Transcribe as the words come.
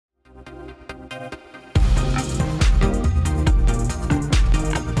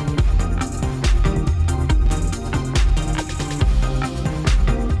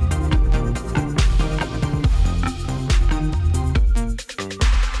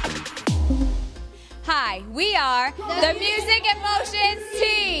Hi, we are the Music Emotions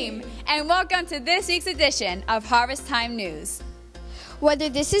team, and welcome to this week's edition of Harvest Time News. Whether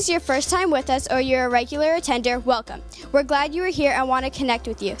this is your first time with us or you're a regular attender, welcome. We're glad you are here and want to connect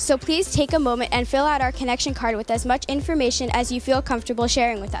with you. So please take a moment and fill out our connection card with as much information as you feel comfortable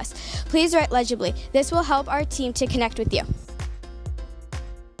sharing with us. Please write legibly. This will help our team to connect with you.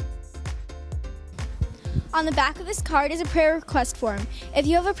 On the back of this card is a prayer request form. If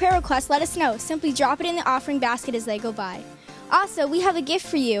you have a prayer request, let us know. Simply drop it in the offering basket as they go by. Also, we have a gift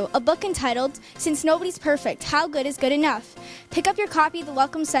for you, a book entitled, Since Nobody's Perfect, How Good is Good Enough. Pick up your copy at the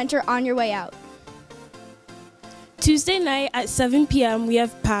Welcome Center on your way out. Tuesday night at 7 p.m. we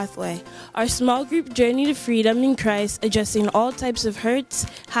have Pathway, our small group journey to freedom in Christ, addressing all types of hurts,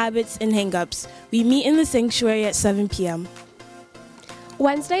 habits, and hang-ups. We meet in the sanctuary at 7 p.m.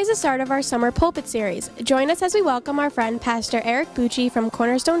 Wednesday is the start of our summer pulpit series. Join us as we welcome our friend Pastor Eric Bucci from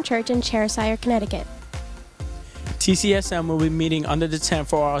Cornerstone Church in Cheshire, Connecticut. TCSM will be meeting under the tent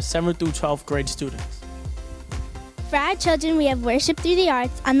for our 7th through 12th grade students. For our children, we have Worship Through the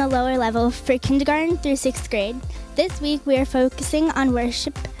Arts on the lower level for kindergarten through 6th grade. This week, we are focusing on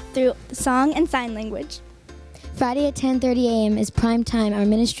worship through song and sign language. Friday at 10:30 a.m. is prime time, our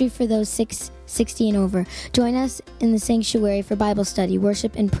ministry for those 60 and over. Join us in the sanctuary for Bible study,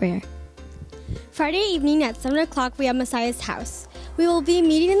 worship, and prayer. Friday evening at 7 o'clock, we have Messiah's House. We will be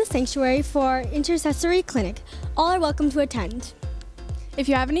meeting in the sanctuary for intercessory clinic. All are welcome to attend. If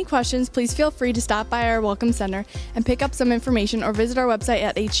you have any questions, please feel free to stop by our Welcome Center and pick up some information or visit our website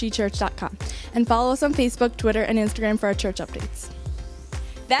at hgchurch.com. And follow us on Facebook, Twitter, and Instagram for our church updates.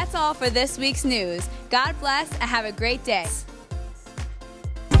 That's all for this week's news. God bless and have a great day.